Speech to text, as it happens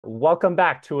Welcome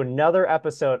back to another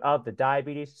episode of the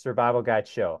Diabetes Survival Guide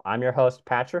Show. I'm your host,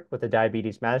 Patrick, with the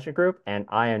Diabetes Management Group, and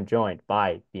I am joined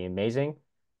by the amazing,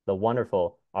 the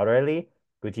wonderful Areli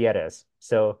Gutierrez.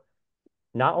 So,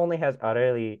 not only has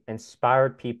Areli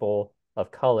inspired people of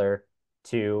color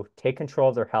to take control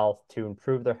of their health, to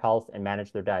improve their health and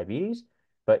manage their diabetes,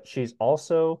 but she's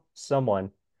also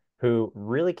someone who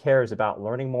really cares about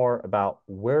learning more about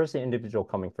where is the individual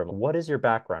coming from? What is your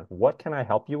background? What can I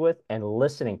help you with? And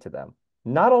listening to them.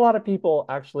 Not a lot of people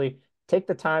actually take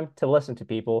the time to listen to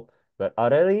people, but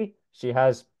Areli, she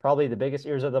has probably the biggest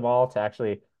ears of them all to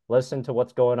actually listen to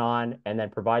what's going on and then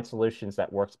provide solutions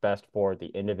that works best for the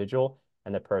individual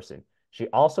and the person. She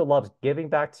also loves giving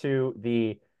back to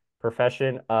the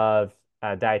profession of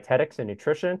dietetics and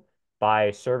nutrition by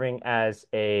serving as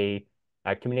a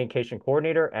communication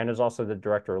coordinator and is also the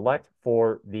director-elect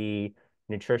for the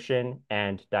nutrition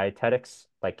and dietetics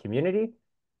community,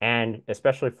 and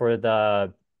especially for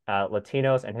the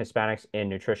Latinos and Hispanics in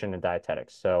nutrition and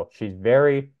dietetics. So she's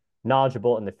very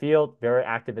knowledgeable in the field, very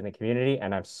active in the community,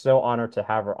 and I'm so honored to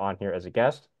have her on here as a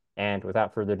guest. And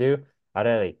without further ado,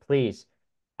 Areli, please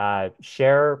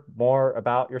share more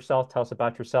about yourself, tell us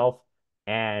about yourself,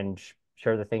 and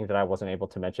share the things that I wasn't able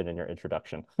to mention in your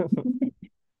introduction.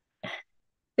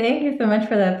 Thank you so much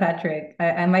for that, Patrick.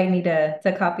 I might need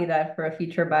to copy that for a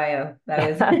future bio.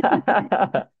 That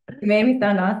was you made me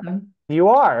sound awesome. You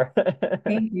are.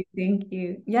 Thank you, thank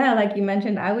you. Yeah, like you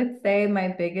mentioned, I would say my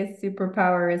biggest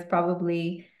superpower is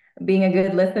probably being a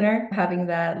good listener, having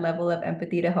that level of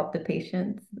empathy to help the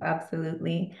patients.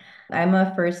 Absolutely. I'm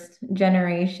a first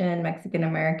generation Mexican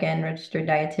American registered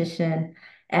dietitian.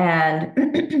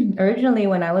 And originally,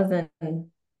 when I was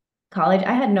in college,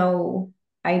 I had no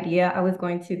idea I was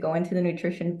going to go into the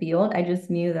nutrition field. I just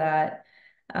knew that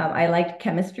I liked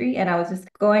chemistry and I was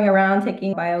just going around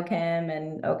taking biochem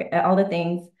and okay, all the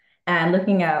things and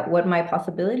looking at what my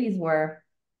possibilities were.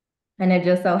 And it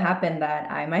just so happened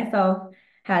that I myself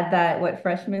had that, what,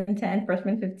 freshman 10,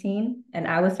 freshman 15, and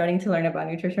I was starting to learn about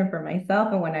nutrition for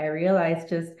myself. And when I realized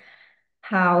just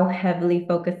how heavily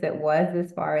focused it was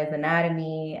as far as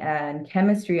anatomy and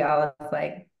chemistry, I was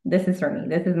like, this is for me.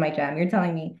 This is my jam. You're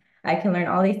telling me I can learn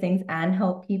all these things and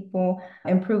help people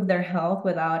improve their health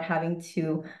without having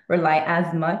to rely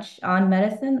as much on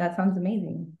medicine. That sounds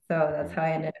amazing. So that's how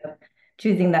I ended up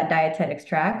choosing that dietetics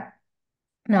track.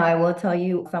 Now, I will tell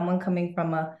you, someone coming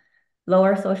from a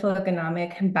lower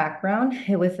socioeconomic background,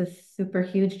 it was a super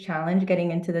huge challenge getting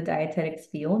into the dietetics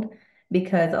field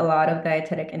because a lot of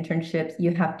dietetic internships,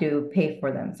 you have to pay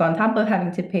for them. So on top of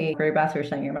having to pay for your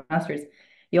bachelor's and your master's,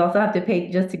 you also have to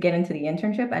pay just to get into the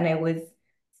internship. And it was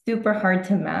super hard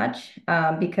to match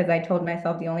because I told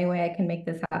myself the only way I can make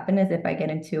this happen is if I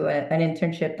get into an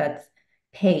internship that's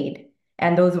paid.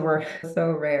 And those were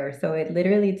so rare. So it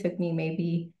literally took me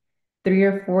maybe 3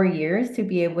 or 4 years to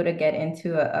be able to get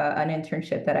into an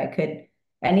internship that I could.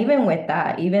 And even with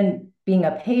that, even being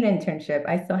a paid internship,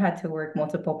 I still had to work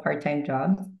multiple part-time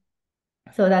jobs.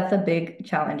 So that's a big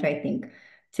challenge, I think,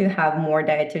 to have more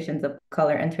dietitians of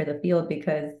color enter the field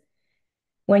because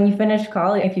when you finish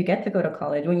college, if you get to go to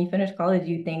college, when you finish college,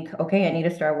 you think, okay, I need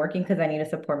to start working because I need to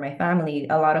support my family.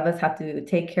 A lot of us have to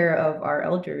take care of our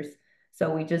elders.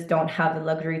 So we just don't have the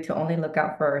luxury to only look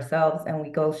out for ourselves and we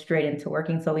go straight into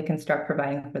working so we can start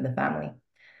providing for the family.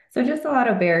 So just a lot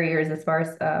of barriers as far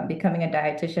as becoming a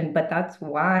dietitian, but that's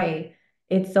why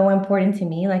it's so important to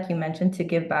me, like you mentioned, to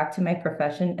give back to my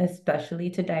profession,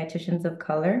 especially to dietitians of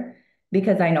color,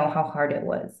 because I know how hard it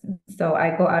was. So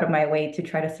I go out of my way to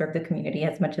try to serve the community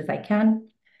as much as I can.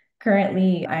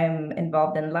 Currently, I'm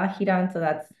involved in LAHIDAN, so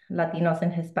that's Latinos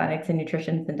and Hispanics in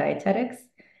Nutrition and Dietetics.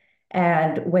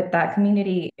 And with that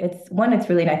community, it's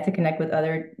really nice to connect with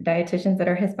other dietitians that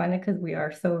are Hispanic because we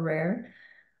are so rare.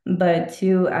 But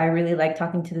two, I really like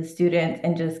talking to the students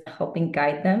and just helping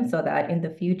guide them so that in the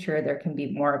future there can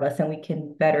be more of us and we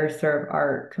can better serve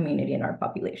our community and our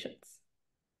populations.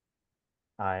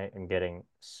 I am getting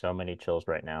so many chills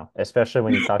right now, especially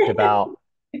when you talked about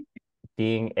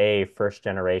being a first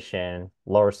generation,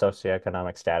 lower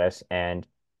socioeconomic status, and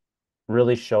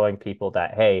really showing people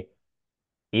that, hey,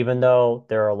 even though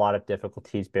there are a lot of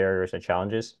difficulties, barriers, and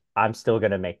challenges, I'm still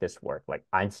going to make this work. Like,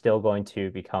 I'm still going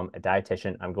to become a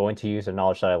dietitian. I'm going to use the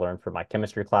knowledge that I learned from my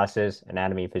chemistry classes,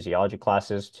 anatomy and physiology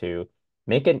classes to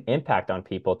make an impact on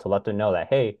people to let them know that,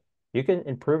 hey, you can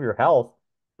improve your health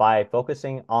by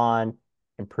focusing on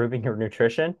improving your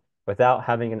nutrition without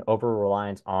having an over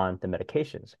reliance on the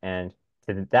medications. And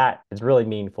that is really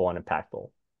meaningful and impactful.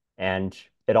 And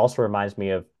it also reminds me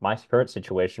of my current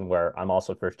situation where I'm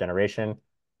also first generation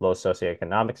low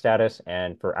socioeconomic status.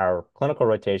 And for our clinical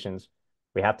rotations,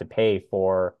 we have to pay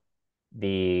for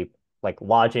the like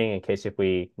lodging in case if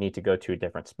we need to go to a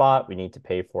different spot, we need to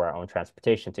pay for our own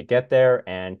transportation to get there,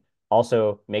 and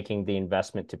also making the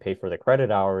investment to pay for the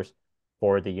credit hours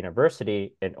for the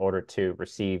university in order to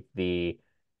receive the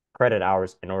credit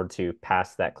hours in order to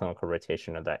pass that clinical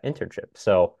rotation of that internship.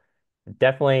 So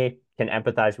definitely can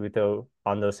empathize with those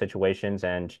on those situations,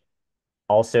 and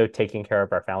also taking care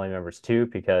of our family members too,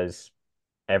 because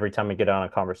every time I get on a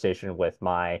conversation with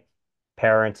my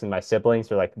parents and my siblings,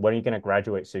 they're like, when are you going to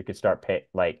graduate so you could start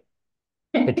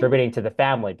contributing to the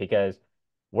family? Because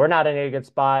we're not in a good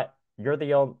spot. You're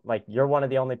the only, like, you're one of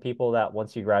the only people that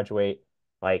once you graduate,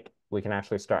 like, we can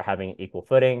actually start having equal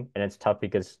footing. And it's tough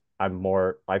because I'm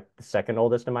more like the second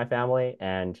oldest in my family.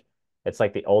 And it's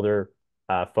like the older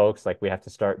folks, like, we have to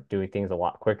start doing things a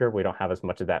lot quicker. We don't have as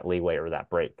much of that leeway or that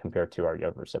break compared to our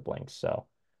younger siblings. So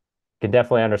can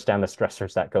definitely understand the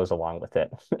stressors that goes along with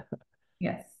it.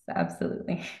 Yes,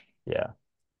 absolutely. Yeah.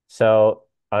 So,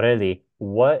 Areli,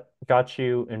 what got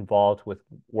you involved with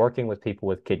working with people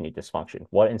with kidney dysfunction?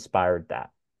 What inspired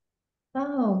that?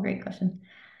 Oh, great question.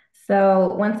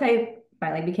 So once I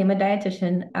finally became a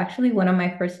dietitian, actually one of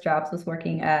my first jobs was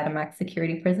working at a max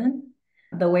security prison.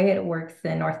 The way it works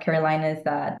in North Carolina is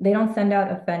that they don't send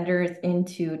out offenders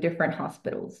into different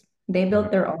hospitals. They built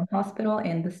Mhm. their own hospital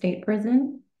in the state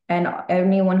prison, and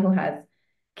anyone who has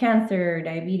cancer,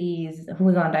 diabetes,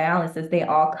 who's on dialysis, they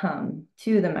all come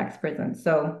to the max prison.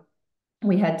 So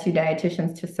we had two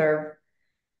dietitians to serve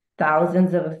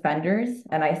thousands of offenders,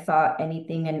 and I saw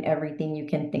anything and everything you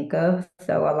can think of.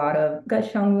 So a lot of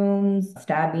gunshot wounds,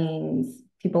 stabbings,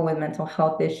 people with mental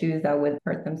health issues that would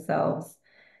hurt themselves.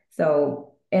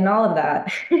 So in all of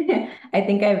that, I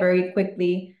think I very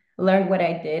quickly learned what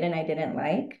I did and I didn't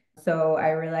like. So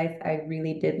I realized I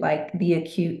really did like the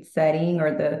acute setting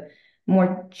or the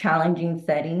more challenging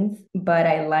settings, but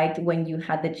I liked when you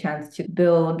had the chance to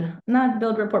build, not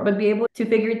build rapport, but be able to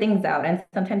figure things out. And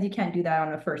sometimes you can't do that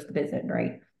on a first visit,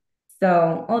 right?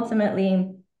 So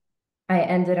ultimately, I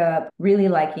ended up really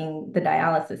liking the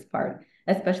dialysis part,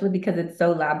 especially because it's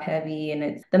so lab heavy and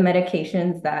it's the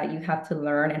medications that you have to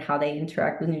learn and how they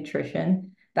interact with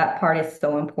nutrition. That part is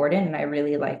so important, and I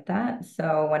really like that.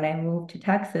 So when I moved to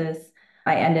Texas,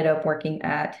 I ended up working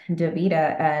at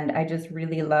Davita, and I just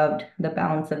really loved the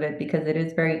balance of it because it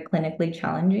is very clinically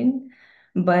challenging.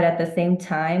 But at the same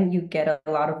time, you get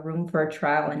a lot of room for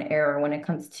trial and error when it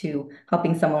comes to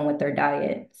helping someone with their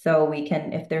diet. So we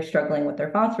can, if they're struggling with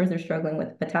their phosphorus, they're struggling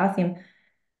with potassium,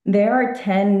 there are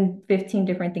 10, 15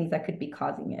 different things that could be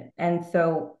causing it. And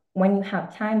so when you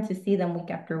have time to see them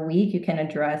week after week, you can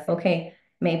address, okay,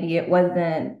 maybe it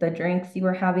wasn't the drinks you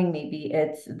were having, maybe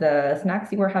it's the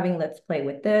snacks you were having. Let's play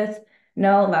with this.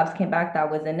 No, labs came back, that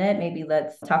wasn't it. Maybe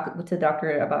let's talk to the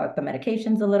doctor about the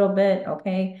medications a little bit.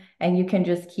 Okay. And you can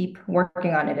just keep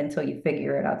working on it until you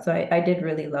figure it out. So I did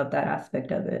really love that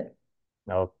aspect of it.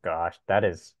 Oh gosh, that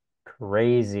is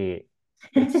crazy.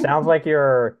 It sounds like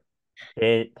you're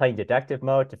playing detective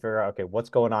mode to figure out, okay, what's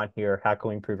going on here? How can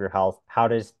we improve your health? How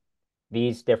does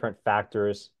these different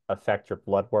factors affect your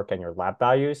blood work and your lab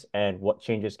values? And what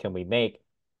changes can we make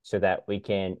so that we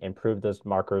can improve those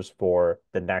markers for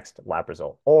the next lab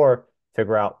result? Or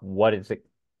figure out what is it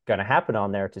going to happen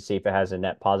on there to see if it has a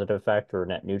net positive effect or a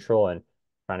net neutral, and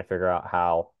trying to figure out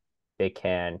how they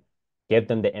can give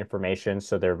them the information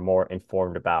so they're more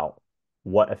informed about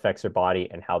what affects their body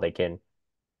and how they can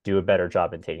do a better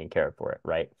job in taking care for it,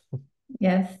 right?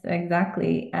 Yes,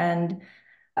 exactly. And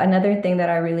another thing that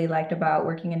I really liked about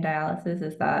working in dialysis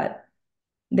is that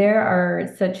there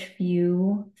are such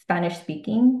few Spanish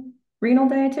speaking renal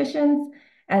dietitians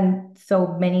and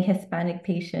so many Hispanic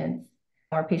patients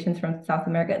or patients from South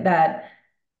America that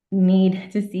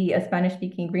need to see a Spanish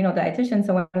speaking renal dietitian.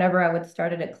 So whenever I would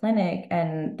start at a clinic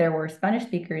and there were Spanish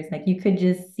speakers, like you could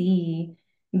just see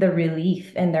the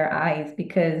relief in their eyes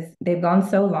because they've gone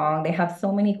so long, they have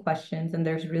so many questions, and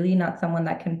there's really not someone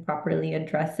that can properly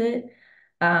address it.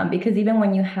 Because even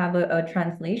when you have a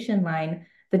translation line,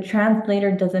 the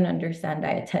translator doesn't understand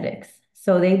dietetics.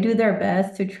 So they do their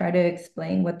best to try to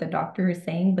explain what the doctor is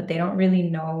saying, but they don't really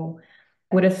know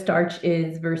what a starch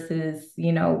is versus,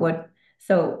 what.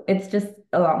 So it's just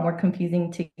a lot more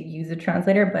confusing to use a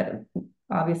translator, but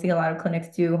obviously a lot of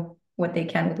clinics do what they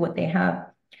can with what they have.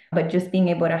 But just being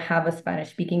able to have a Spanish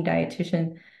speaking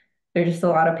dietitian, there's just a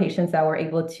lot of patients that were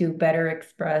able to better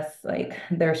express like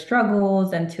their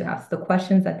struggles and to ask the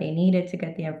questions that they needed to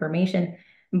get the information.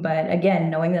 But again,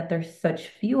 knowing that there's such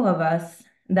few of us,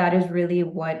 that is really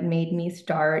what made me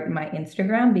start my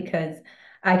Instagram because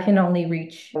I can only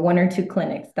reach one or two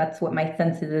clinics. That's what my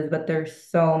census is, but there's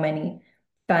so many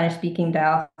Spanish-speaking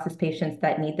dialysis patients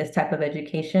that need this type of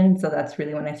education. So that's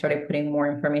really when I started putting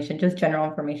more information, just general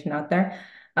information out there,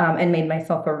 and made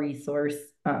myself a resource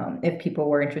if people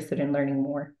were interested in learning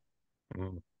more.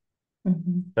 Mm.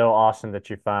 Mhm. So awesome that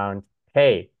you found,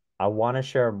 hey, I want to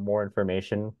share more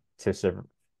information to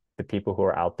the people who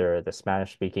are out there, the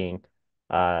Spanish speaking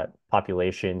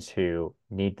populations who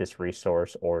need this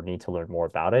resource or need to learn more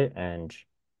about it, and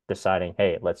deciding,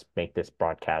 hey, let's make this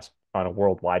broadcast on a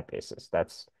worldwide basis.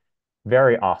 That's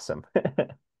very awesome.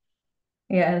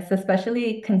 Yes,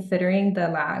 especially considering the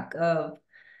lack of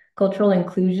cultural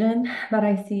inclusion that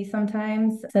I see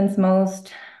sometimes, since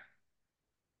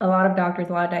a lot of doctors,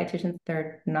 a lot of dietitians,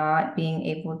 they're not being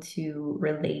able to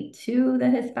relate to the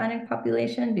Hispanic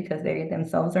population because they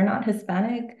themselves are not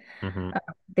Hispanic. Hmm.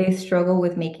 They struggle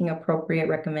with making appropriate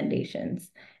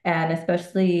recommendations. And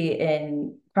especially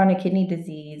in chronic kidney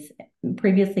disease,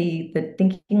 previously the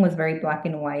thinking was very black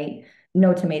and white.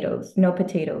 No tomatoes, no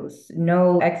potatoes,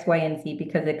 no X, Y, and Z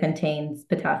because it contains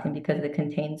potassium, because it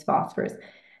contains phosphorus.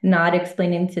 Not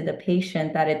explaining to the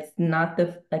patient that it's not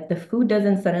the food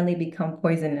doesn't suddenly become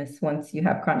poisonous once you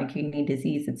have chronic kidney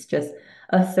disease. It's just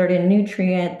a certain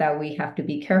nutrient that we have to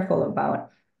be careful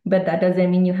about. But that doesn't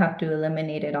mean you have to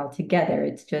eliminate it altogether.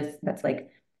 It's just that's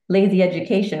like lazy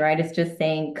education, right? It's just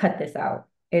saying cut this out.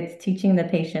 It's teaching the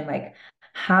patient like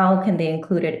how can they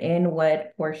include it in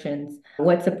what portions,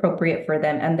 what's appropriate for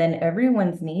them. And then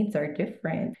everyone's needs are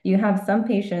different. You have some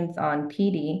patients on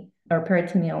PD or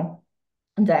peritoneal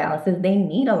dialysis, they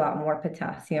need a lot more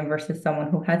potassium versus someone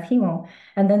who has hemo.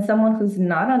 And then someone who's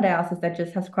not on dialysis that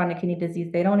just has chronic kidney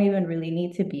disease, they don't even really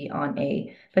need to be on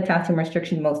a potassium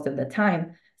restriction most of the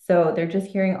time. So they're just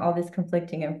hearing all this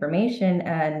conflicting information,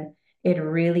 and it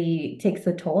really takes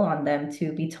a toll on them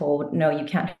to be told, no, you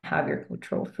can't have your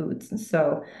cultural foods. And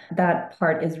so that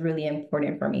part is really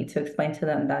important for me to explain to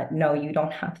them that no, you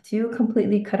don't have to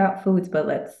completely cut out foods, but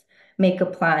let's make a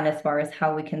plan as far as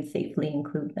how we can safely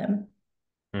include them.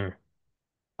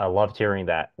 I loved hearing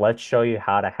that. Let's show you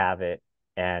how to have it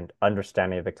and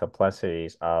understanding the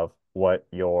complexities of what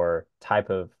your type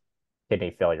of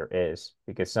kidney failure is,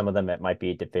 because some of them it might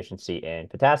be deficiency in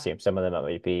potassium, some of them it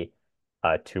might be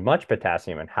too much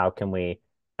potassium, and how can we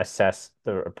assess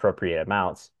the appropriate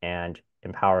amounts and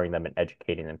empowering them and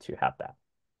educating them to have that.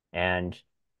 And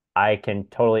I can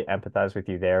totally empathize with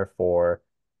you there for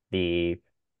the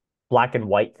black and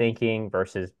white thinking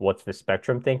versus what's the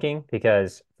spectrum thinking,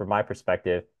 because from my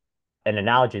perspective, an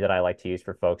analogy that I like to use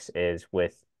for folks is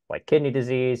with like kidney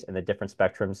disease and the different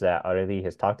spectrums that Areli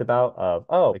has talked about of,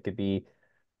 oh, it could be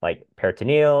like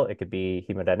peritoneal, it could be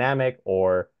hemodynamic,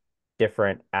 or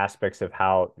different aspects of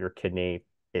how your kidney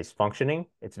is functioning.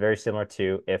 It's very similar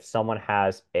to if someone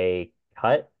has a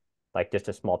cut, like just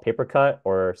a small paper cut,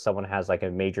 or someone has like a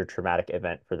major traumatic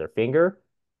event for their finger.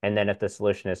 And then if the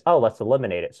solution is, oh, let's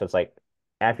eliminate it. So it's like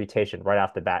amputation right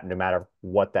off the bat, no matter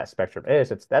what that spectrum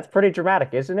is. That's pretty dramatic,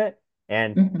 isn't it?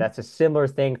 And Mhm. that's a similar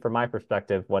thing from my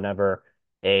perspective whenever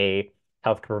a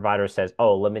healthcare provider says,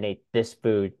 oh, eliminate this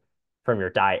food from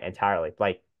your diet entirely.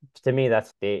 Like to me,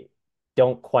 that's they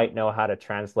don't quite know how to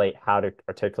translate, how to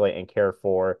articulate and care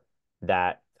for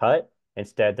that cut.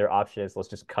 Instead, their option is let's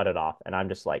just cut it off. And I'm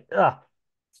just like, ugh,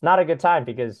 it's not a good time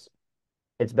because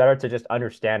it's better to just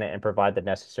understand it and provide the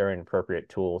necessary and appropriate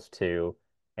tools to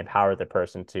empower the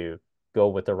person to go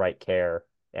with the right care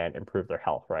and improve their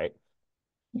health, right?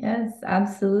 Yes,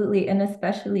 absolutely. And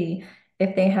especially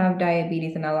if they have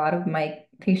diabetes, and a lot of my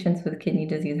patients with kidney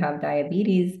disease have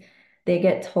diabetes, they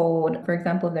get told, for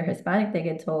example, if they're Hispanic, they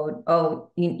get told,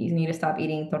 oh, you need to stop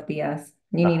eating tortillas.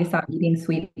 You need to Ah, stop eating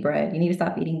sweet bread. You need to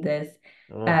stop eating this.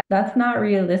 mm, And that's not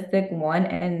realistic, one.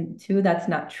 And two, that's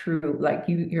not true. Like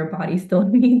your body still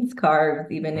needs carbs,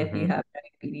 even if you hmm. have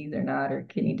diabetes or not, or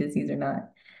kidney disease or not.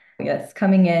 Yes,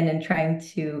 coming in and trying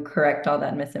to correct all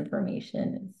that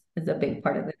misinformation is a big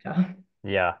part of the job.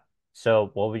 Yeah.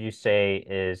 So what would you say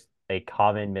is a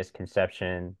common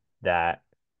misconception that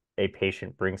a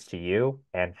patient brings to you,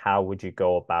 and how would you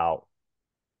go about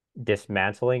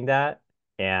dismantling that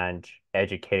and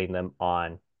educating them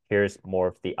on here's more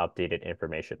of the updated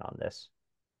information on this?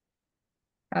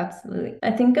 Absolutely.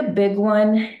 I think a big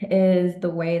one is the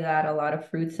way that a lot of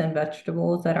fruits and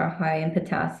vegetables that are high in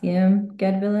potassium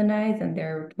get villainized, and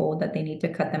they're told that they need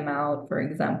to cut them out. For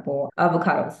example,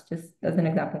 avocados, just as an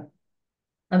example.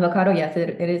 Avocado, yes,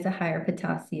 it is a higher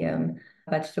potassium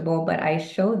vegetable, but I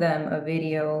show them a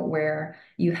video where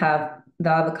you have the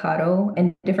avocado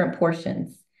in different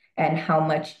portions and how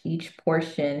much each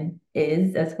portion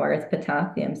is as far as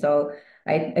potassium. So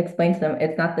I explained to them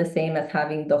it's not the same as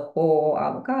having the whole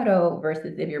avocado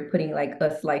versus if you're putting like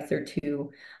a slice or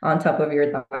two on top of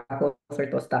your tacos or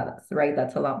tostadas, right?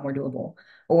 That's a lot more doable.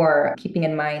 Or keeping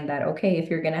in mind that, okay, if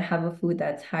you're going to have a food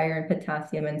that's higher in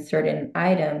potassium in certain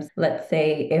items, let's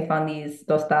say if on these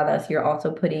tostadas you're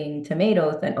also putting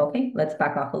tomatoes, then okay, let's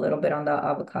back off a little bit on the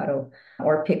avocado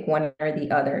or pick one or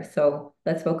the other. So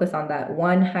let's focus on that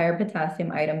one higher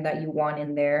potassium item that you want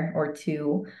in there, or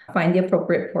two, find the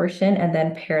appropriate portion and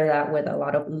then pair that with a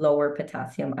lot of lower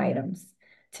potassium items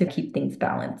to keep things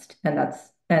balanced. And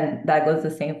that goes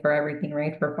the same for everything,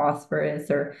 right? For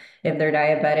phosphorus, or if they're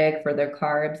diabetic, for their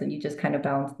carbs, and you just kind of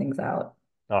balance things out.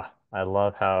 Oh, I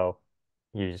love how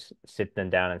you just sit them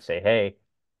down and say, hey,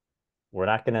 we're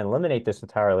not going to eliminate this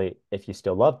entirely if you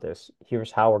still love this.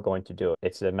 Here's how we're going to do it.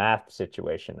 It's a math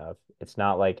situation of it's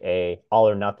not like a all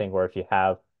or nothing where if you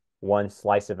have one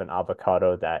slice of an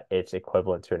avocado that it's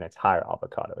equivalent to an entire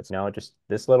avocado. It's no, just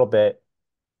this little bit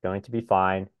going to be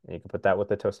fine. And you can put that with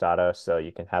the tostada so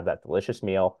you can have that delicious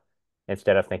meal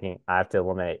instead of thinking I have to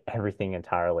eliminate everything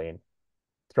entirely and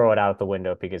throw it out the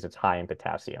window because it's high in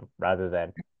potassium rather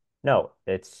than no,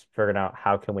 it's figuring out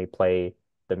how can we play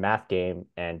the math game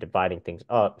and dividing things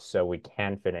up so we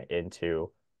can fit it into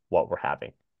what we're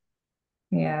having.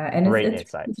 Yeah, and Great it's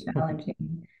insights. really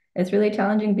challenging. It's really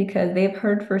challenging because they've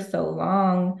heard for so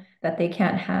long that they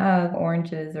can't have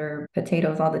oranges or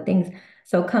potatoes, all the things.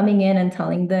 So coming in and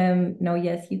telling them, no,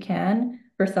 yes, you can.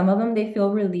 For some of them, they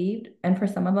feel relieved, and for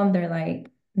some of them, they're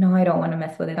like, no, I don't want to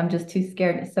mess with it. I'm just too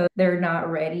scared. So they're not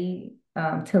ready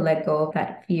to let go of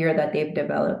that fear that they've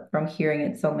developed from hearing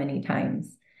it so many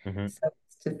times. Mhm. So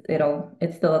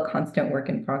it's still a constant work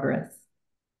in progress.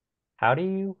 How do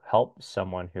you help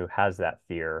someone who has that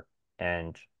fear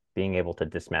and being able to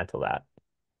dismantle that?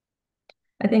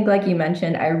 I think, like you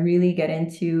mentioned, I really get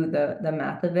into the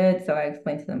math of it. So I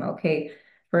explain to them, okay,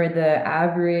 for the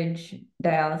average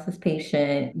dialysis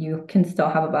patient, you can still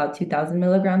have about 2,000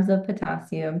 milligrams of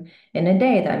potassium in a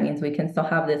day. That means we can still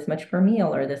have this much per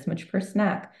meal or this much per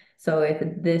snack. So if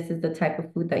this is the type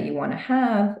of food that you want to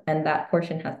have, and that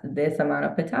portion has this amount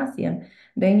of potassium,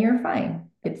 then you're fine.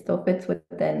 It still fits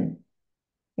within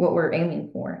what we're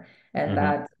aiming for. And Hmm.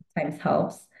 that sometimes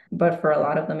helps. But for a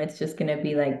lot of them, it's just going to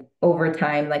be like over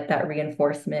time, like that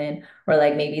reinforcement, or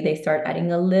like maybe they start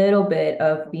adding a little bit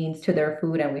of beans to their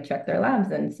food and we check their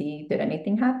labs and see, did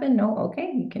anything happen? No,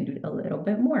 okay, you can do a little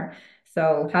bit more.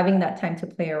 So having that time to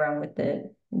play around with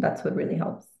it, that's what really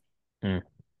helps. Mm,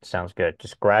 sounds good.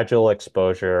 Just gradual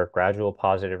exposure, gradual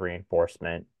positive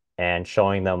reinforcement, and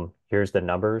showing them here's the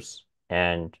numbers,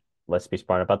 and let's be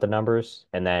smart about the numbers.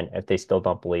 And then if they still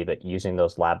don't believe it, using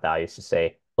those lab values to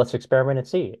say, let's experiment and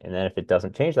see. And then if it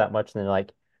doesn't change that much, then they're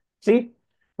like, see,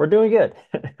 we're doing good.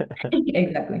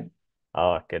 Exactly.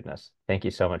 Oh, goodness. Thank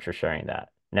you so much for sharing that.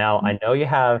 Now, I know you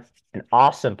have an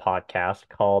awesome podcast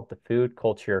called the Food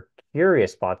Culture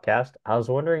Curious Podcast. I was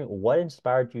wondering what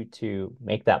inspired you to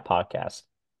make that podcast?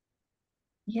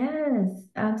 Yes,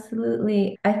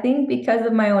 absolutely. I think because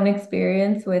of my own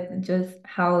experience with just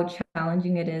how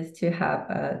challenging it is to have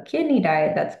a kidney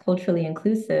diet that's culturally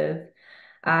inclusive,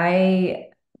 I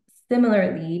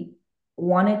similarly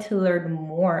wanted to learn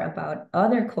more about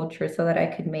other cultures so that I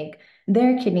could make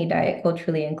their kidney diet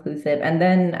culturally inclusive. And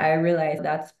then I realized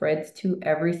that spreads to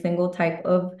every single type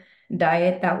of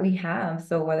diet that we have.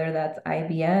 So whether that's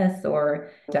IBS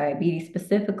or diabetes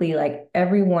specifically, like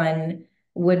everyone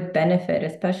would benefit,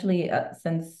 especially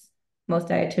since most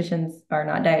dietitians are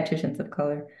not dietitians of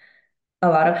color. A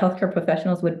lot of healthcare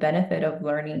professionals would benefit of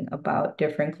learning about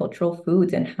different cultural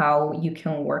foods and how you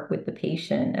can work with the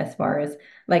patient as far as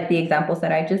like the examples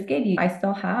that I just gave you. I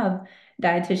still have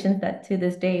dietitians that to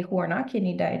this day who are not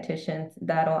kidney dietitians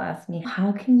that'll ask me,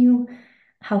 how can you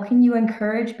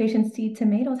encourage patients to eat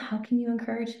tomatoes? How can you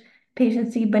encourage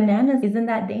patients to eat bananas? Isn't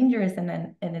that dangerous? And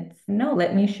it's no,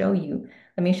 let me show you.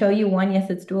 Let me show you one, yes,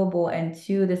 it's doable. And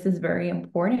two, this is very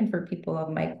important for people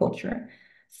of my culture.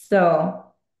 So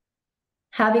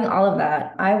having all of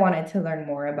that, I wanted to learn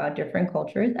more about different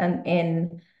cultures. And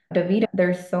in Davita,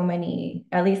 there's so many,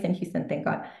 at least in Houston, thank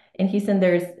God. In Houston,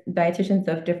 there's dietitians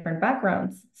of different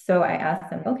backgrounds. So I asked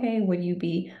them, okay, would you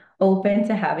be open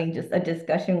to having just a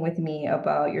discussion with me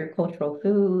about your cultural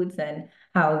foods and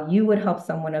how you would help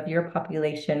someone of your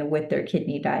population with their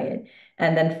kidney diet?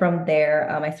 And then from there,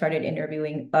 I started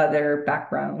interviewing other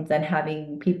backgrounds and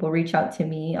having people reach out to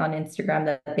me on Instagram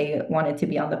that they wanted to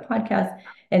be on the podcast,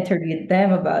 interviewed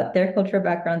them about their cultural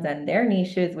backgrounds and their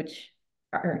niches, which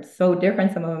are so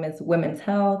different. Some of them is women's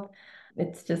health.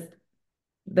 It's just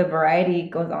the variety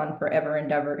goes on forever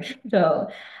and ever. So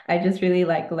I just really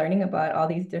like learning about all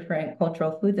these different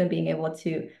cultural foods and being able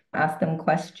to ask them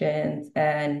questions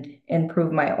and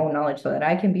improve my own knowledge so that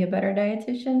I can be a better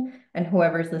dietitian and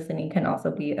whoever's listening can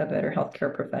also be a better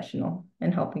healthcare professional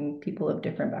and helping people of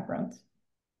different backgrounds.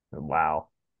 Wow.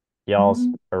 Y'all's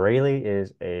Mhm. Areli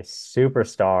is a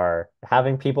superstar.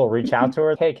 Having people reach out to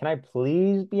her, hey, can I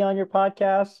please be on your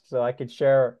podcast so I could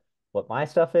share what my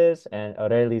stuff is? And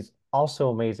Areli's also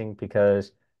amazing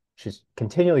because she's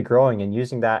continually growing and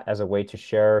using that as a way to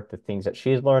share the things that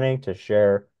she's learning, to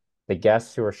share the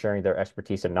guests who are sharing their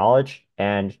expertise and knowledge,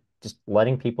 and just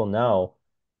letting people know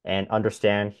and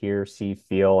understand, hear, see,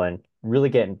 feel, and really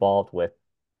get involved with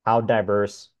how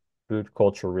diverse food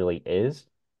culture really is.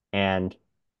 And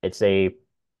it's a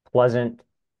pleasant,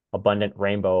 abundant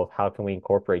rainbow of how can we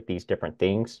incorporate these different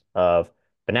things of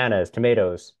bananas,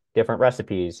 tomatoes, different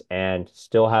recipes, and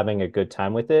still having a good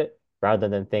time with it, rather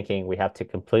than thinking we have to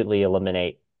completely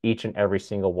eliminate each and every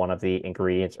single one of the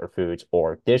ingredients or foods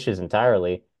or dishes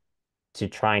entirely to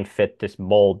try and fit this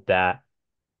mold that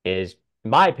is,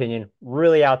 in my opinion,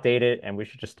 really outdated, and we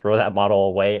should just throw that model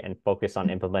away and focus on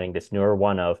implementing this newer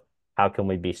one of how can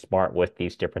we be smart with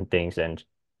these different things and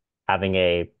having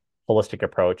a holistic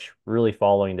approach, really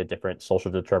following the different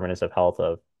social determinants of health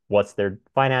of what's their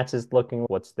finances looking,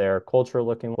 what's their culture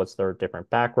looking, what's their different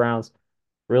backgrounds,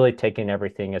 really taking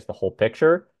everything as the whole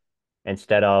picture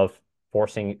instead of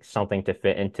forcing something to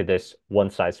fit into this one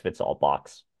size fits all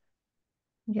box.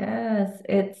 Yes,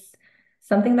 it's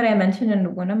something that I mentioned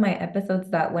in one of my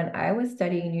episodes that when I was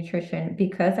studying nutrition,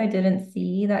 because I didn't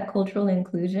see that cultural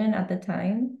inclusion at the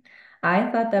time, I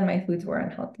thought that my foods were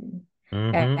unhealthy.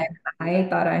 And Hmm. I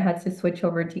thought I had to switch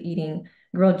over to eating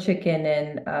grilled chicken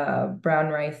and brown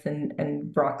rice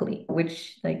and broccoli,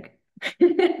 which like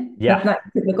Yeah. that's not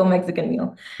a typical Mexican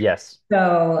meal. Yes.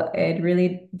 So it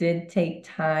really did take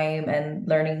time and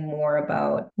learning more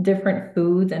about different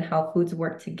foods and how foods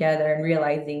work together and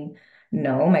realizing,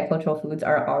 no, my cultural foods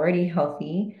are already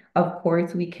healthy. Of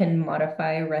course, we can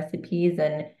modify recipes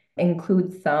and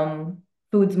include some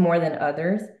foods more than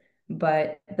others,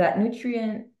 but that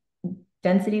nutrient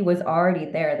density was already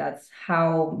there. That's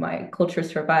how my culture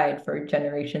survived for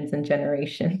generations and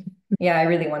generations. Yeah, I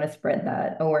really want to spread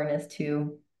that awareness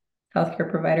to healthcare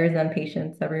providers and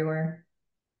patients everywhere.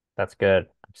 That's good.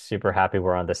 I'm super happy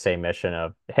we're on the same mission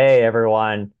of, hey,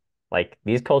 everyone, like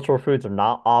these cultural foods are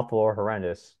not awful or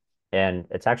horrendous. And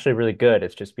it's actually really good.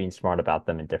 It's just being smart about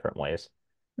them in different ways.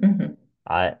 Mhm.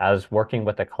 I was working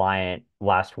with a client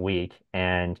last week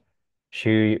and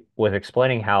she was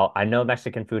explaining how I know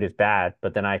Mexican food is bad,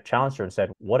 but then I challenged her and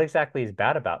said, what exactly is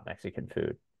bad about Mexican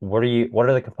food? What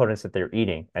are the components that they're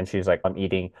eating? And she's like, I'm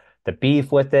eating the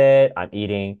beef with it. I'm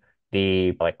eating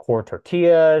the like corn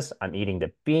tortillas. I'm eating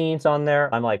the beans on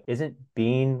there. I'm like, isn't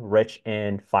bean rich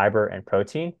in fiber and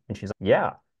protein? And she's like, yeah.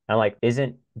 And I'm like,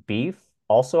 isn't beef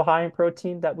also high in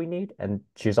protein that we need? And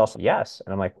she's also, yes.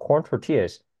 And I'm like, corn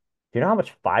tortillas. Do you know how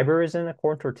much fiber is in a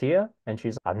corn tortilla? And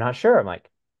she's, I'm not sure. I'm like,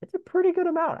 it's a pretty good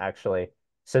amount, actually.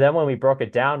 So then when we broke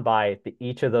it down by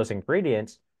each of those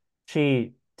ingredients,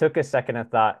 she took a second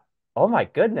and thought, oh my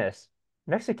goodness,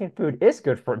 Mexican food is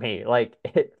good for me. Like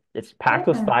it's packed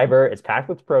with Yeah. fiber, it's packed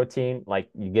with protein. Like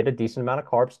you get a decent amount of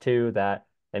carbs too, that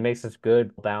it makes this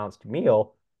good balanced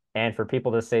meal. And for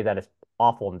people to say that it's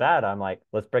awful and bad, I'm like,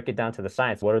 let's break it down to the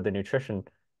science. What are the nutrition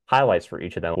highlights for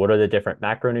each of them? What are the different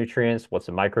macronutrients? What's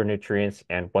the micronutrients?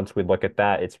 And once we look at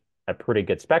that, it's a pretty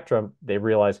good spectrum. They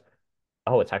realize,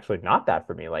 oh, it's actually not bad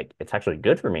for me. Like it's actually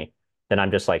good for me. Then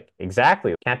I'm just like,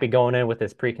 exactly. Can't be going in with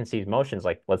this preconceived notions.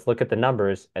 Like, let's look at the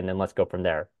numbers and then let's go from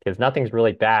there. Because nothing's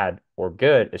really bad or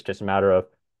good. It's just a matter of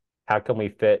how can we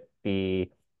fit the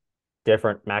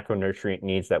different macronutrient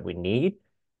needs that we need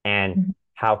and Mhm.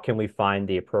 how can we find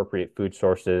the appropriate food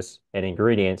sources and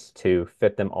ingredients to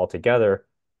fit them all together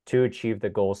to achieve the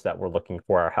goals that we're looking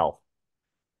for our health.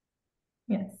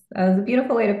 Yes, that was a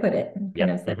beautiful way to put it. Couldn't Yep.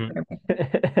 have said Hmm.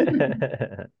 it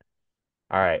better.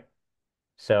 All right.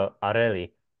 So,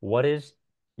 Areli, what is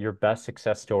your best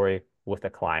success story with a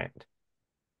client?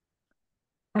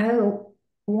 I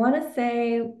want to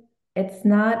say it's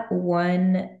not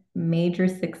one major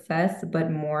success,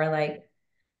 but more like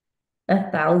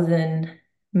 1,000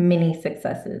 mini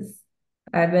successes.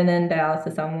 I've been in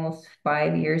dialysis almost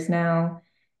 5 years now,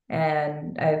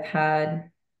 and I've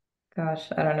had,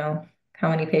 gosh, I don't know how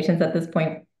many patients at this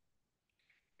point.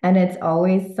 And it's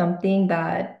always something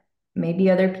that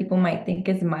maybe other people might think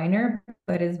is minor,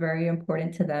 but is very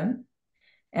important to them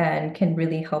and can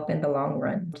really help in the long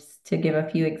run. Just to give a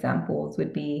few examples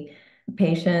would be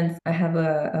patients. I have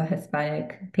a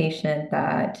Hispanic patient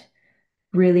that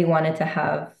really wanted to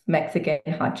have Mexican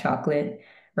hot chocolate,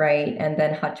 right? And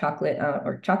then hot chocolate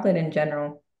or chocolate in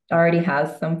general already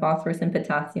has some phosphorus and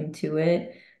potassium to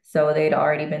it. So they'd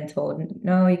already been told,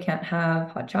 no, you can't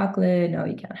have hot chocolate. No,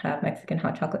 you can't have Mexican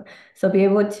hot chocolate. So be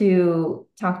able to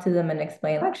talk to them and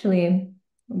explain, actually,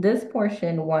 this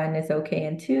portion, one, is okay.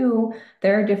 And two,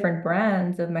 there are different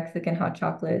brands of Mexican hot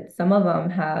chocolate. Some of them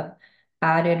have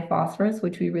added phosphorus,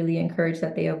 which we really encourage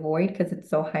that they avoid because it's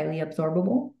so highly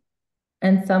absorbable.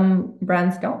 And some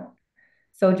brands don't.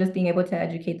 So just being able to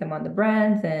educate them on the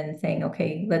brands and saying,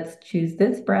 okay, let's choose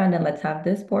this brand and let's have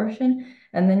this portion.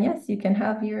 And then, yes, you can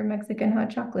have your Mexican hot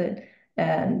chocolate.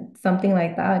 And something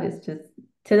like that is just,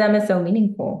 to them, is so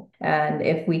meaningful. And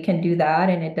if we can do that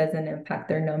and it doesn't impact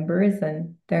their numbers,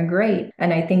 then they're great.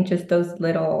 And I think just those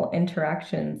little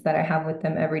interactions that I have with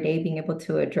them every day, being able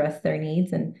to address their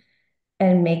needs and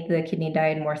make the kidney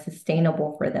diet more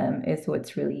sustainable for them is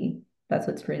that's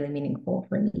what's really meaningful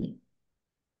for me.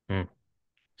 Mm.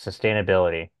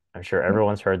 Sustainability. I'm sure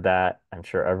everyone's heard that. I'm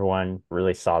sure everyone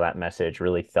really saw that message,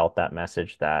 really felt that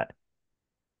message that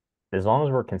as long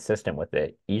as we're consistent with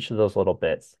it, each of those little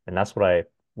bits, and that's what I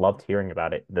loved hearing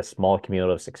about it, the small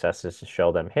cumulative successes to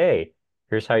show them, hey,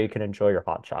 here's how you can enjoy your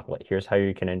hot chocolate. Here's how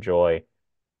you can enjoy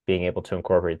being able to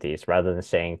incorporate these rather than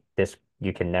saying this,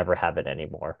 you can never have it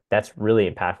anymore. That's really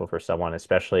impactful for someone,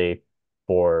 especially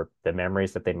for the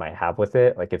memories that they might have with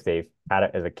it. Like if they've had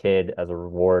it as a kid, as a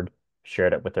reward,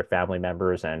 shared it with their family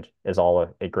members, and is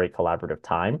all a great collaborative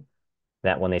time.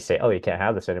 That when they say, oh, you can't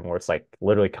have this anymore, it's like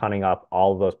literally cutting up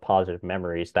all of those positive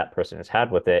memories that person has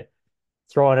had with it,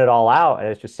 throwing it all out. And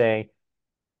it's just saying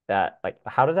that, like,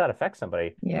 how does that affect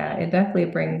somebody? Yeah, it definitely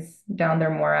brings down their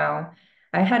morale.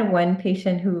 I had one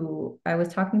patient who I was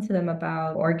talking to them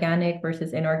about organic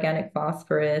versus inorganic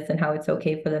phosphorus and how it's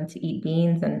okay for them to eat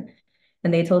beans. And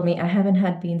they told me, I haven't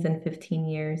had beans in 15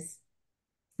 years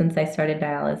since I started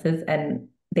dialysis. And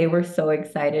they were so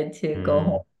excited to go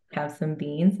home Mm, and have some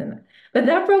beans. But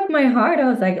that broke my heart. I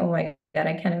was like, oh my God,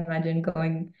 I can't imagine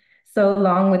going so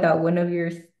long without one of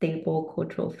your staple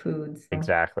cultural foods.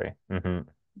 exactly.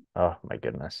 Oh my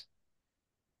goodness.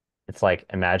 It's like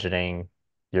imagining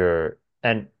your,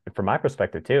 and from my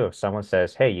perspective too, if someone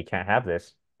says, hey, you can't have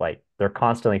this, like they're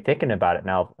constantly thinking about it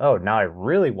now. Oh, now I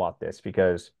really want this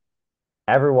because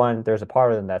everyone, there's a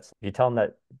part of them that's, if you tell them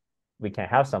that we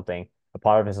can't have something, a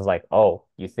part of us is like, oh,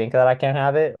 you think that I can't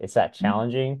have it? It's that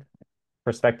challenging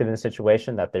perspective in the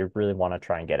situation that they really want to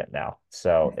try and get it now.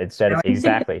 So instead of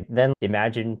exactly, then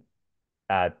imagine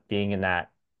being in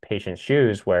that patient's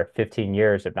shoes where 15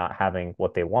 years of not having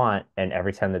what they want, and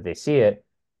every time that they see it,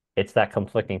 it's that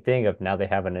conflicting thing of now they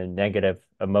have a negative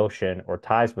emotion or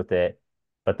ties with it,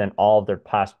 but then all of their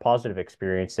past positive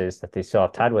experiences that they still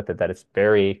have tied with it, that it's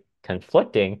very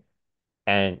conflicting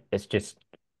and it's just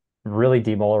really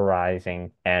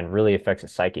demoralizing and really affects the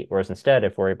psyche. Whereas instead,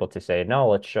 if we're able to say, no,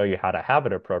 let's show you how to have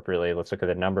it appropriately, let's look at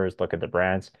the numbers, look at the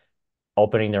brands,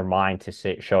 opening their mind to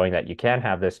say, showing that you can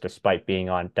have this despite being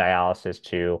on dialysis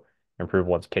to improve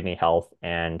one's kidney health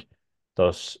and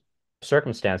those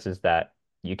circumstances that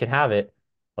you can have it.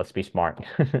 Let's be smart.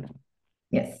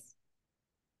 Yes.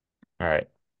 All right.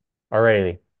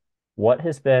 Alrighty. What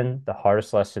has been the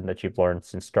hardest lesson that you've learned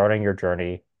since starting your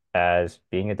journey as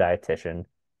being a dietitian,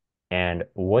 and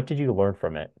what did you learn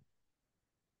from it?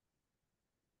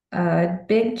 A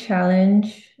big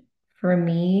challenge for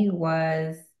me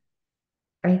was,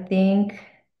 I think,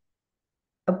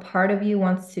 a part of you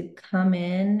wants to come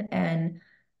in and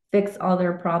fix all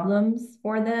their problems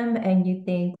for them. And you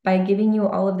think by giving you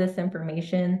all of this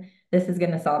information, this is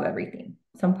going to solve everything.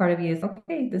 Some part of you is,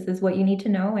 okay, this is what you need to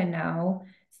know. And now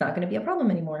it's not going to be a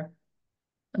problem anymore.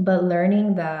 But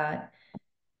learning that,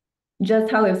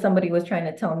 just how if somebody was trying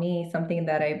to tell me something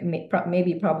that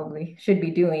maybe probably should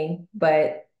be doing,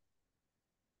 but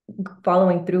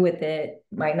following through with it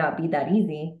might not be that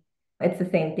easy. It's the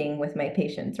same thing with my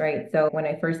patients, right? So when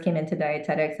I first came into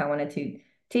dietetics, I wanted to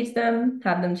teach them,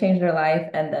 have them change their life,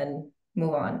 and then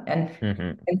move on. And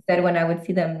Hmm. instead, when I would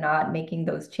see them not making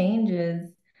those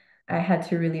changes, I had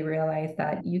to really realize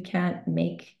that you can't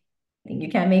make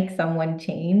someone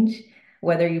change,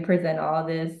 whether you present all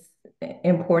this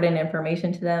important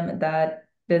information to them, that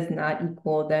does not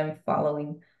equal them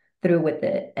following through with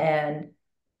it. And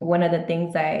one of the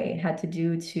things I had to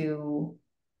do to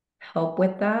help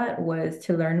with that was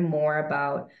to learn more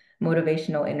about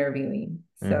motivational interviewing.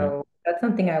 Hmm. So that's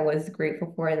something I was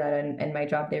grateful for, that in my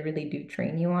job, they really do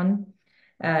train you on.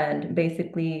 And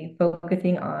basically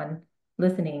focusing on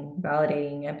listening,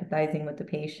 validating, empathizing with the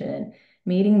patient,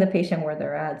 meeting the patient where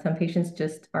they're at. Some patients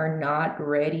just are not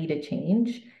ready to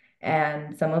change.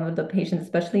 And some of the patients,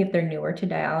 especially if they're newer to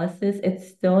dialysis, it's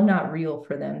still not real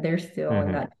for them. They're still in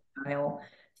Hmm. that denial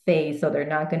phase. So they're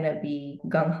not going to be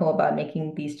gung ho about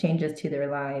making these changes to their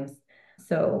lives.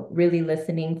 So, really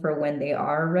listening for when they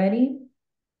are ready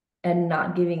and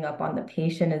not giving up on the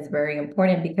patient is very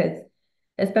important because,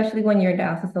 especially when you're in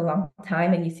dialysis a long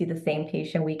time and you see the same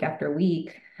patient week after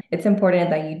week, it's important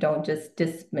that you don't just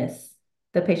dismiss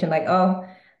the patient like, oh,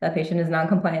 that patient is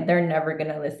non-compliant. They're never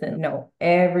going to listen. No,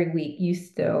 every week you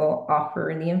still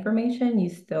offer the information, you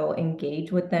still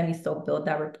engage with them, you still build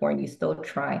that rapport, and you still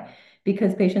try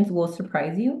because patients will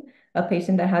surprise you. A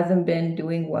patient that hasn't been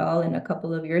doing well in a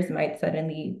couple of years might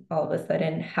suddenly, all of a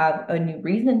sudden, have a new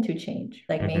reason to change.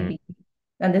 Like Hmm. maybe,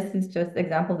 and this is just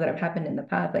examples that have happened in the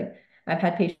past. Like I've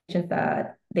had patients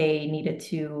that they needed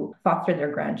to foster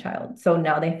their grandchild. So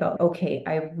now they felt, okay,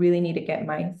 I really need to get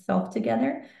myself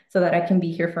together so that I can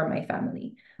be here for my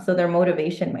family. So their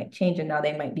motivation might change and now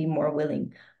they might be more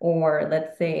willing. Or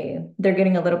let's say they're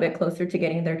getting a little bit closer to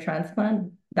getting their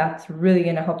transplant. That's really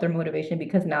going to help their motivation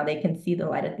because now they can see the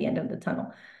light at the end of the tunnel.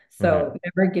 Hmm. So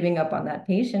never giving up on that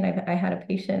patient. I had a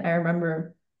patient, I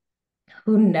remember,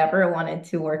 who never wanted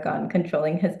to work on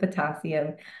controlling his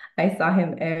potassium. I saw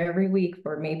him every week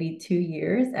for maybe 2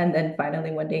 years. And then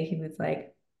finally one day he was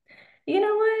like, you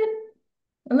know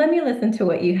what? Let me listen to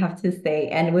what you have to say,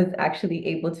 and was actually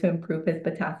able to improve his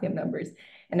potassium numbers.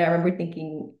 And I remember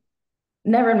thinking,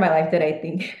 never in my life did I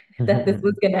think that this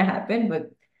was going to happen,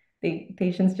 but the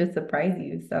patients just surprise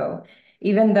you. So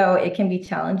even though it can be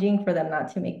challenging for them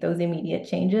not to make those immediate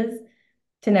changes,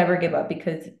 to never give up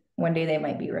because one day they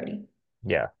might be ready.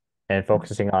 Yeah. And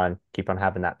focusing on keep on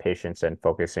having that patience and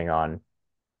focusing on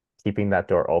keeping that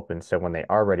door open so when they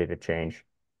are ready to change,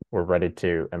 we're ready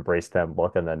to embrace them,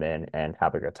 welcome them in, and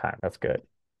have a good time. That's good.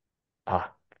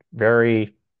 Ah,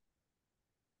 very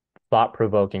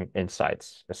thought-provoking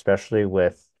insights, especially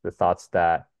with the thoughts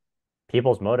that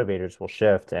people's motivators will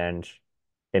shift and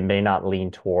it may not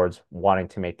lean towards wanting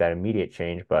to make that immediate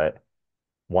change, but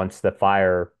once the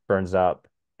fire burns up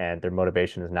and their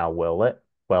motivation is now well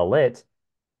lit,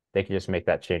 they can just make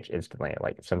that change instantly.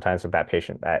 Like sometimes with that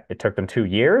patient that it took them 2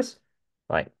 years,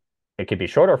 like it could be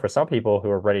shorter for some people who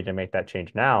are ready to make that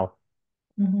change now,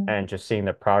 Mhm. and just seeing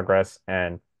the progress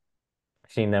and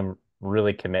seeing them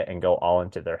really commit and go all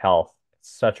into their health, it's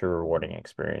such a rewarding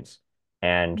experience.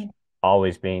 And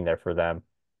always being there for them,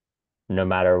 no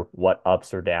matter what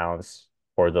ups or downs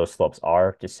or those slopes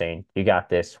are, just saying, you got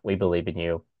this, we believe in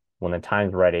you. When the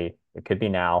time's ready, it could be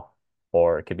now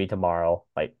or it could be tomorrow.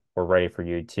 Like we're ready for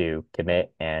you to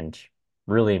commit and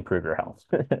really improve your health.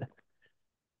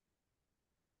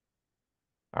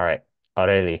 All right,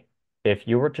 Areli, if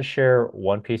you were to share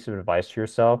one piece of advice to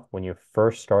yourself when you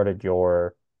first started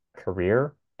your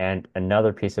career and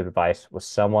another piece of advice with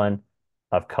someone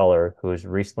of color who is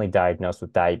recently diagnosed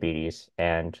with diabetes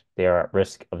and they are at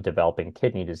risk of developing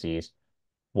kidney disease,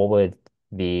 what would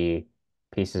the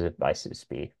pieces of advices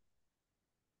be?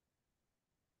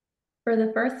 For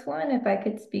the first one, if I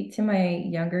could speak to my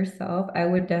younger self, I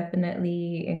would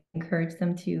definitely encourage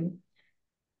them to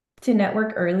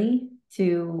network early,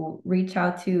 to reach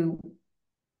out to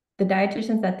the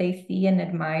dietitians that they see and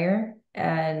admire,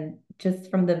 and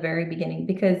just from the very beginning,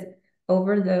 because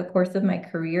over the course of my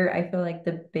career, I feel like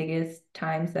the biggest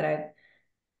times that I've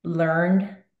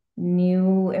learned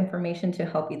new information to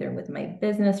help either with my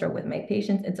business or with my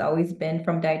patients, it's always been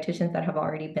from dietitians that have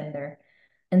already been there.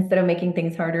 Instead of making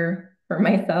things harder for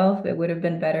myself, it would have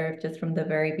been better if just from the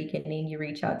very beginning you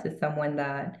reach out to someone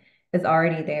that is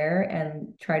already there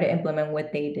and try to implement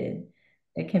what they did.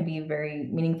 It can be very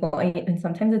meaningful. And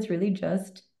sometimes it's really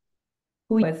just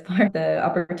who was part of the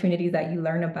opportunities that you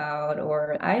learn about.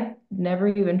 Or I'd never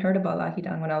even heard about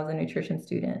LAHIDAN when I was a nutrition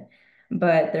student.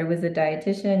 But there was a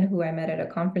dietitian who I met at a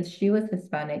conference. She was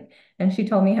Hispanic, and she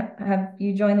told me, have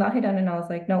you joined LAHIDAN? And I was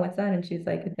like, no, what's that? And she's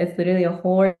like, it's literally a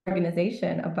whole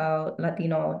organization about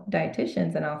Latino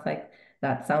dietitians. And I was like,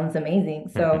 that sounds amazing.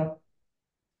 So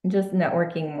just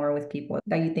networking more with people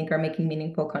that you think are making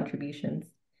meaningful contributions.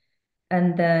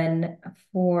 And then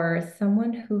for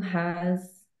someone who has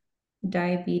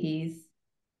diabetes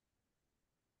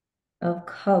of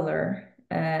color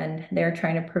and they're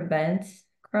trying to prevent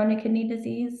chronic kidney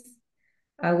disease,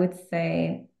 I would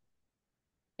say,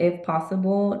 if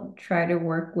possible, try to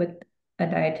work with a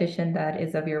dietitian that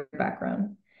is of your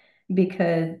background.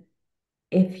 Because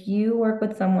if you work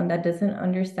with someone that doesn't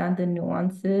understand the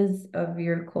nuances of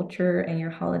your culture and your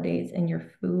holidays and your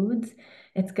foods,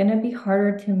 it's going to be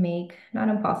harder to make, not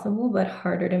impossible, but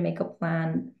harder to make a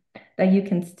plan that you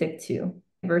can stick to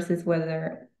versus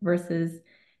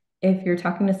if you're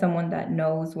talking to someone that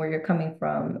knows where you're coming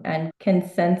from and can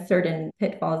sense certain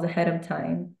pitfalls ahead of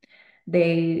time,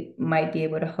 they might be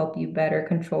able to help you better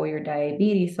control your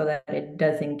diabetes so that it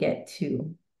doesn't get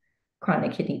to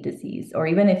chronic kidney disease. Or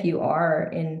even if you are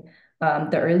in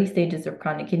the early stages of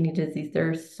chronic kidney disease,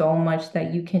 there's so much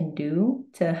that you can do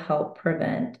to help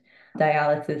prevent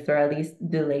dialysis or at least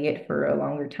delay it for a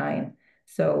longer time.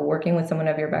 So working with someone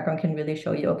of your background can really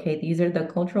show you, okay, these are the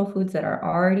cultural foods that are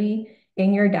already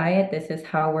in your diet. This is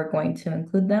how we're going to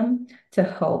include them to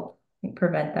help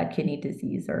prevent that kidney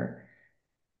disease or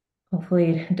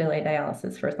hopefully delay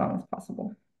dialysis for as long as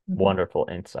possible. Mhm. Wonderful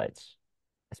insights,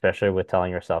 especially with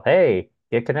telling yourself, hey,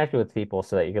 get connected with people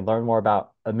so that you can learn more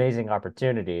about amazing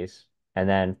opportunities. And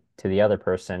then to the other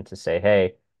person to say,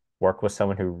 hey, work with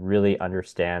someone who really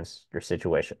understands your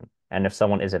situation. And if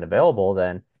someone isn't available,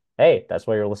 then hey, that's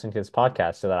why you're listening to this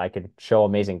podcast so that I can show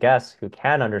amazing guests who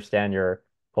can understand your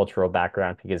cultural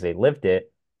background because they lived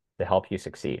it to help you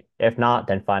succeed. If not,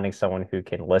 then finding someone who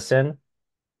can listen,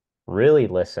 really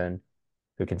listen,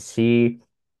 who can see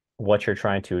what you're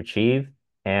trying to achieve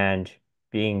and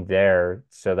being there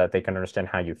so that they can understand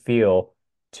how you feel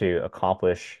to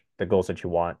accomplish the goals that you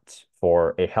want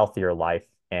for a healthier life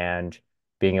and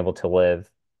being able to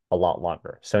live a lot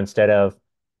longer. So instead of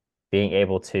being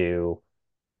able to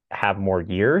have more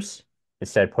years,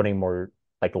 instead putting more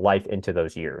like life into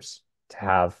those years to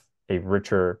have a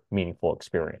richer, meaningful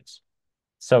experience.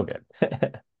 So good.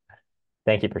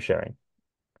 Thank you for sharing.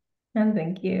 And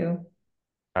thank you.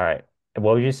 All right.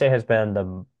 What would you say has been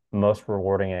the most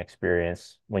rewarding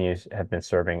experience when you have been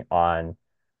serving on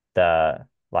the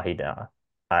LAHIDAN?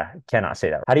 I cannot say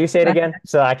that. How do you say it La- again?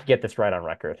 So I can get this right on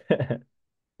record.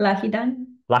 LAHIDAN.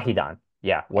 LAHIDAN.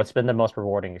 Yeah. What's been the most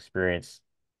rewarding experience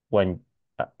when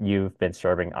you've been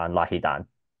serving on LAHIDAN?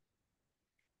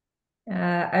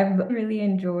 I've really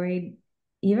enjoyed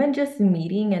even just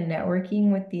meeting and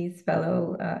networking with these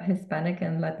fellow Hispanic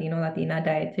and Latina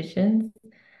dietitians.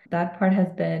 That part has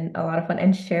been a lot of fun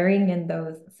and sharing in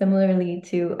those similarly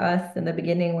to us in the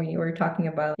beginning when you were talking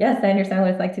about, yes, I understand what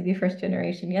it's like to be first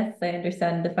generation. Yes, I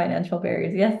understand the financial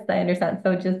barriers. Yes, I understand.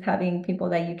 So just having people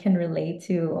that you can relate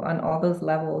to on all those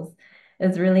levels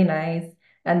is really nice.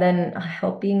 And then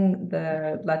helping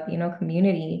the Latino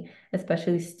community,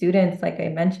 especially students, like I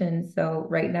mentioned. So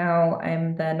right now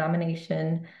I'm the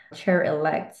nomination chair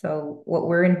elect. So what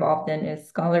we're involved in is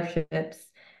scholarships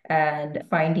and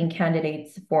finding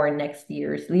candidates for next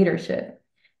year's leadership.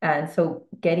 And so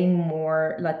getting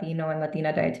more Latino and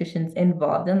Latina dietitians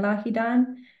involved in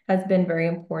LAHIDAN has been very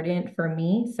important for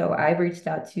me. So I've reached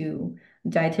out to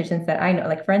dietitians that I know,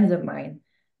 like friends of mine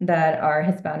that are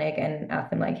Hispanic and asked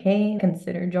them like, hey,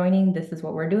 consider joining. This is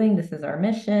what we're doing. This is our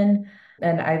mission.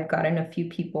 And I've gotten a few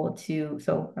people to,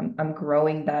 so I'm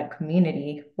growing that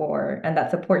community for, and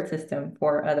that support system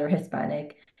for other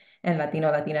Hispanic and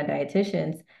Latina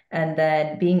dietitians. And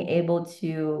then being able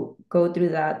to go through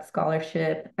that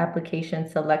scholarship application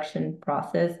selection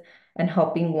process and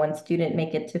helping one student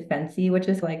make it to FNCE, which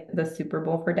is like the Super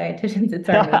Bowl for dietitians. It's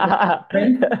our major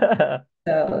conference.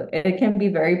 So it can be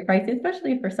very pricey,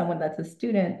 especially for someone that's a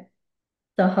student.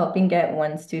 So helping get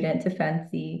one student to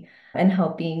FNCE and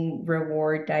helping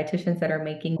reward dietitians that are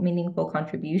making meaningful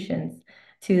contributions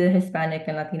to the Hispanic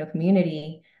and Latino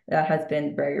community, that has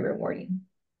been very rewarding.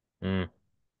 Mm.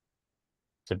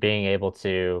 So being able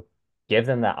to give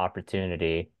them that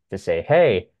opportunity to say,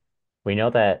 hey, we know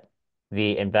that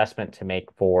the investment to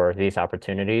make for these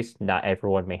opportunities, not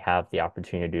everyone may have the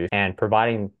opportunity, and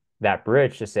providing that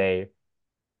bridge to say,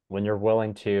 when you're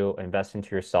willing to invest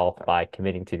into yourself by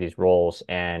committing to these roles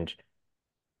and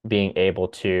being able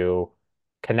to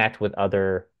connect with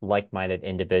other like-minded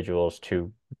individuals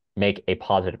to make a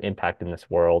positive impact in this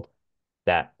world,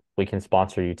 that we can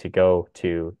sponsor you to go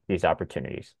to these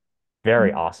opportunities.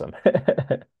 Very awesome.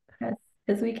 Yes,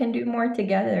 because we can do more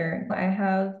together. I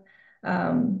have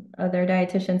other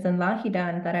dietitians in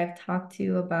Lahidan that I've talked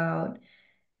to about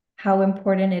how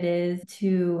important it is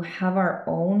to have our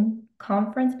own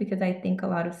conference because I think a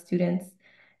lot of students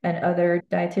and other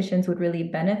dietitians would really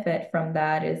benefit from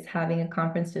that is having a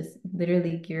conference just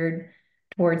literally geared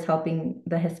towards helping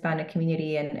the Hispanic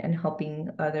community and helping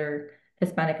other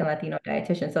Hispanic and Latino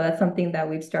dietitians. So that's something that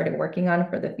we've started working on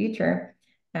for the future.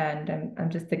 And I'm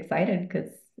just excited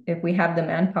because if we have the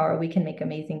manpower, we can make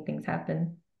amazing things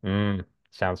happen.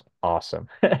 Sounds awesome.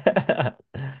 I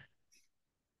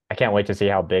can't wait to see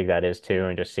how big that is too,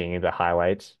 and just seeing the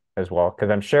highlights as well. Because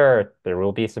I'm sure there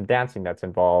will be some dancing that's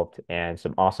involved and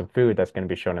some awesome food that's going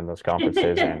to be shown in those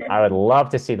conferences. And I would love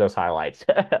to see those highlights.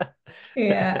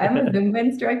 Yeah, I'm a Zumba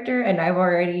instructor and I've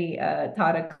already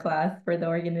taught a class for the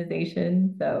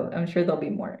organization, so I'm sure there'll be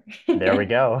more. There we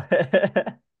go.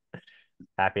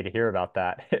 Happy to hear about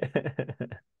that.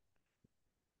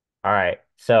 All right.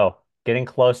 So getting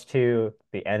close to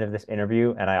the end of this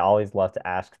interview, and I always love to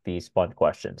ask these fun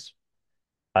questions.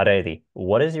 Areli,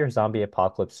 what is your zombie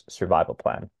apocalypse survival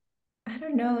plan? I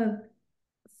don't know if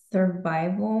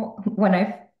survival, when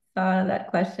I saw that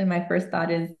question, my first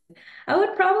thought is I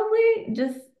would probably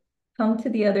just come to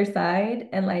the other side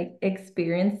and like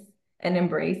experience and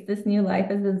embrace this new life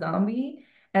as a zombie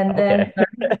and then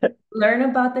Okay. learn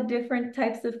about the different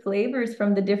types of flavors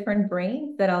from the different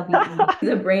brains that I'll be eating.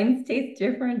 The brains taste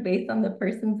different based on the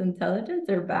person's intelligence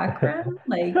or background.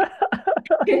 Like,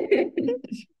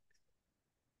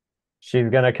 She's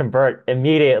gonna convert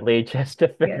immediately just to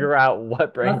yeah, figure out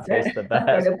what brain tastes the I'll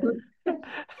start best.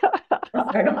 I'll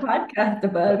start a podcast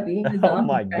about being a Oh zombie,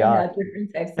 my trying gosh. out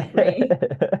different types of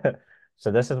brains. So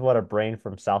this is what a brain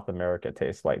from South America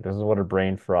tastes like. This is what a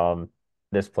brain from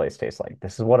this place tastes like.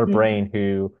 This is what a brain Mhm.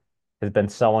 who has been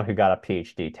someone who got a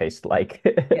PhD tastes like.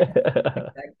 Yes,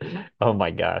 exactly. Oh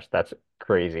my gosh, that's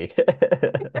crazy.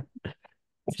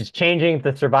 She's changing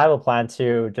the survival plan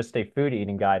to just a food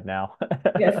eating guide now.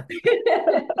 Yes.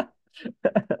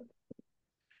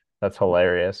 That's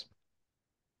hilarious.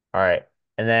 All right.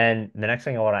 And then the next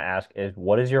thing I want to ask is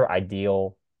what is your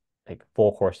ideal like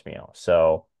full course meal?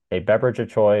 So a beverage of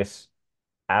choice,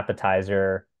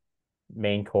 appetizer,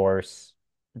 main course,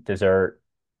 dessert,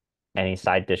 any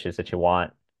side dishes that you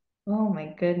want. Oh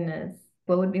my goodness.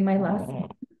 What would be my last name?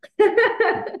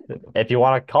 If you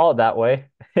want to call it that way.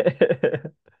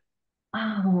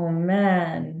 Oh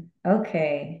man.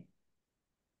 Okay.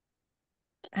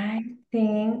 I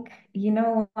think, you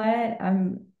know what?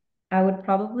 I would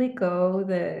probably go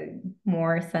the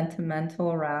more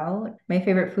sentimental route. My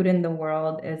favorite food in the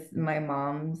world is my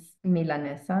mom's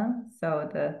milanesa. So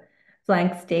the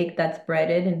flank steak that's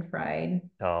breaded and fried.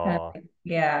 Oh,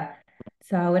 Yeah.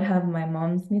 So I would have my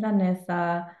mom's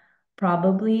milanesa,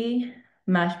 probably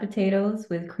mashed potatoes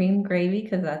with cream gravy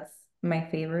because that's my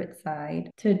favorite side.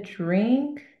 To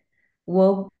drink,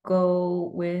 we'll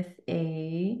go with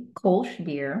a Kolsch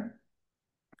beer.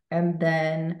 And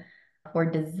then for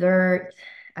dessert,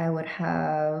 I would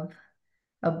have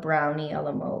a brownie a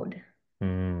la mode.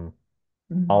 mm,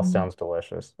 all Mhm. sounds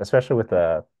delicious, especially with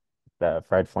the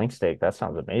fried flank steak. That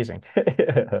sounds amazing.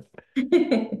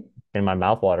 In my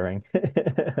mouth watering.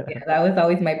 Yeah, that was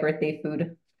always my birthday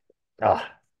food.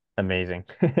 Ah, amazing.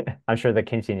 I'm sure the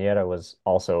quinceañera was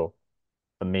also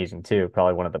amazing too.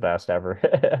 Probably one of the best ever.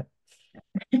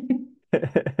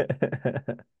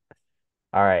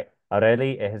 All right.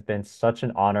 Aureli, it has been such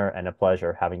an honor and a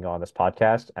pleasure having you on this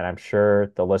podcast. And I'm sure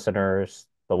the listeners,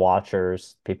 the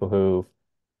watchers, people who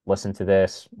listen to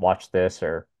this, watch this,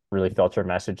 or really felt your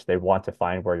message, they want to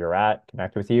find where you're at,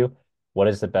 connect with you. What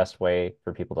is the best way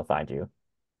for people to find you?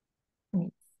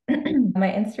 My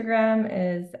Instagram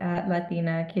is at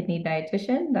Latina Kidney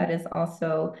Dietitian. That is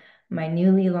also my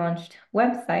newly launched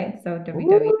website. So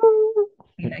Woo!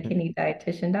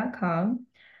 www.latinakidneydietitian.com.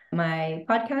 My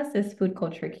podcast is Food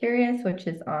Culture Curious, which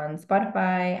is on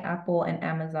Spotify, Apple, and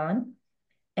Amazon.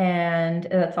 And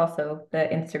that's also the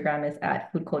Instagram is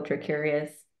at Food Culture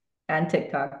Curious and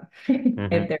TikTok if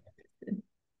Mhm. they're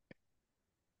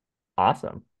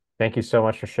Awesome. Thank you so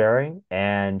much for sharing.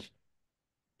 And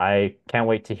I can't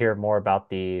wait to hear more about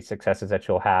the successes that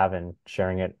you'll have and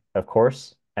sharing it, of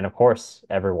course. And of course,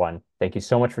 everyone, thank you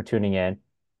so much for tuning in.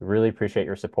 Really appreciate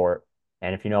your support.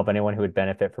 And if you know of anyone who would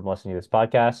benefit from listening to this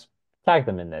podcast, tag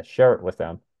them in this, share it with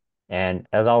them. And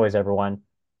as always, everyone,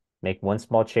 make one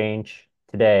small change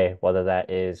today, whether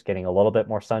that is getting a little bit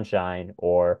more sunshine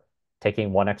or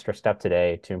taking one extra step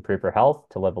today to improve your health,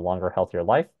 to live a longer, healthier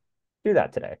life. Do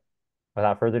that today.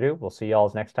 Without further ado, we'll see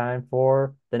y'all next time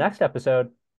for the next episode.